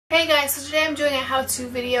Hey guys, so today I'm doing a how-to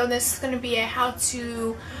video. This is going to be a how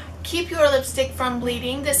to keep your lipstick from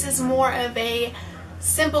bleeding. This is more of a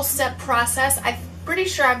simple step process. I'm pretty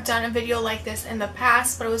sure I've done a video like this in the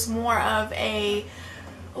past, but it was more of a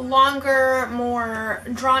longer, more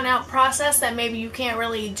drawn out process that maybe you can't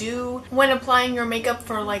really do when applying your makeup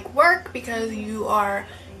for like work because you are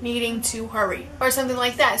needing to hurry or something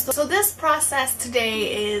like that. So this process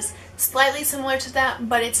today is slightly similar to that,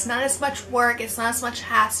 but it's not as much work, it's not as much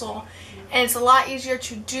hassle, and it's a lot easier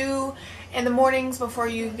to do in the mornings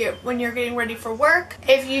when you're getting ready for work,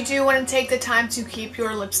 if you do want to take the time to keep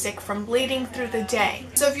your lipstick from bleeding through the day.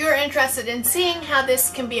 So if you're interested in seeing how this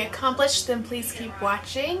can be accomplished, then please keep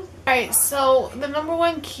watching. Alright, so the number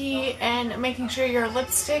one key in making sure your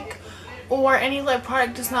lipstick or any lip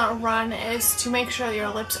product does not run is to make sure that your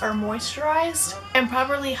lips are moisturized and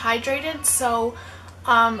properly hydrated. So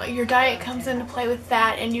your diet comes into play with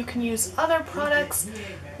that, and you can use other products.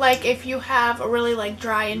 Like if you have really like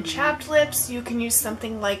dry and chapped lips, you can use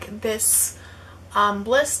something like this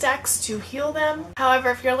Bliss Dex to heal them.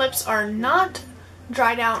 However, if your lips are not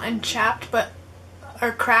dried out and chapped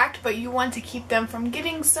or cracked, but you want to keep them from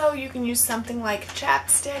getting so, you can use something like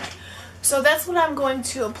chapstick. So that's what I'm going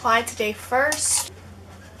to apply today first.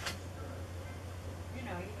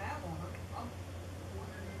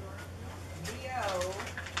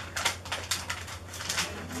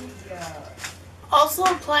 Also,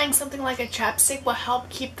 applying something like a chapstick will help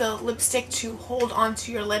keep the lipstick to hold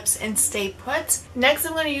onto your lips and stay put. Next,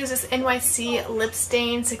 I'm going to use this NYC lip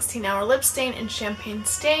stain, 16-hour lip stain in champagne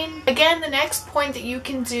stain. Again, the next point that you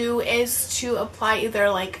can do is to apply either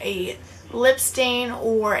like a lip stain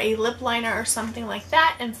or a lip liner or something like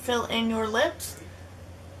that and fill in your lips.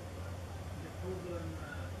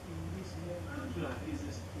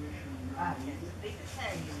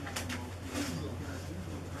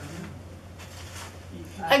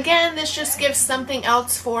 Again, this just gives something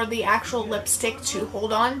else for the actual lipstick to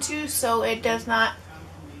hold on to so it does not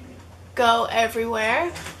go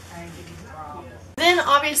everywhere. Then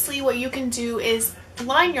obviously what you can do is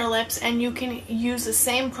line your lips, and you can use the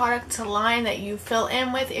same product to line that you fill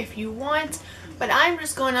in with if you want, but I'm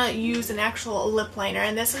just going to use an actual lip liner,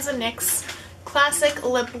 and this is a NYX classic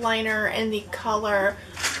lip liner in the color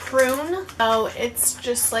Prune. So it's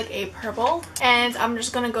just like a purple, and I'm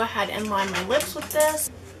just going to go ahead and line my lips with this.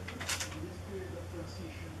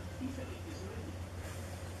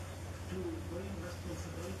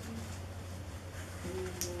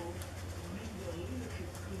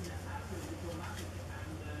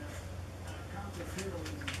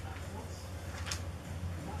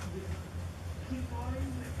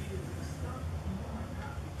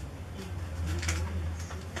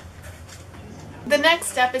 The next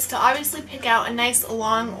step is to obviously pick out a nice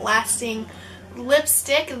long-lasting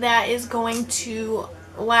lipstick that is going to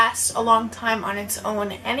last a long time on its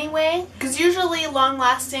own anyway. Because usually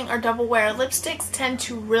long-lasting or double-wear lipsticks tend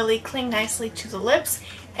to really cling nicely to the lips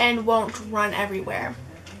and won't run everywhere.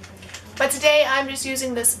 But today I'm just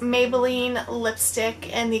using this Maybelline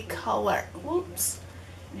lipstick in the color,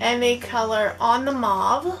 On the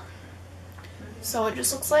Mauve. So it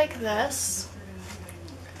just looks like this.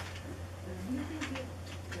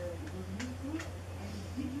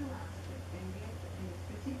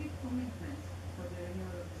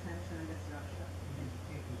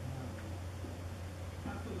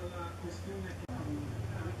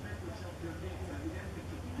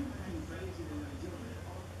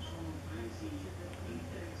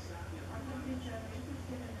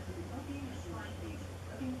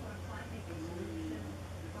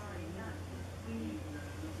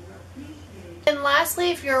 And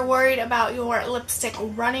lastly, if you're worried about your lipstick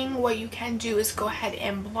running, what you can do is go ahead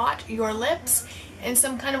and blot your lips in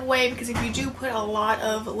some kind of way, because if you do put a lot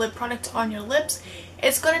of lip product on your lips,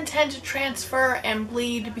 it's going to tend to transfer and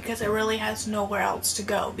bleed because it really has nowhere else to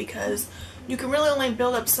go, because you can really only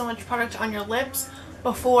build up so much product on your lips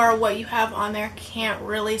before what you have on there can't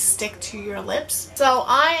really stick to your lips. So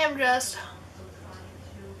I am just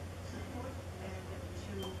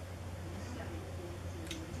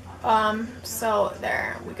so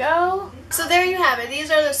there we go. So there you have it.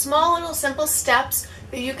 These are the small little simple steps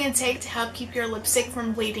that you can take to help keep your lipstick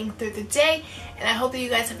from bleeding through the day. And I hope that you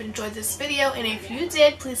guys have enjoyed this video, and if you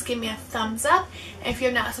did, please give me a thumbs up. And if you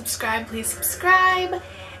have not subscribed, please subscribe.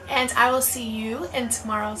 And I will see you in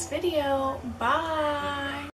tomorrow's video. Bye!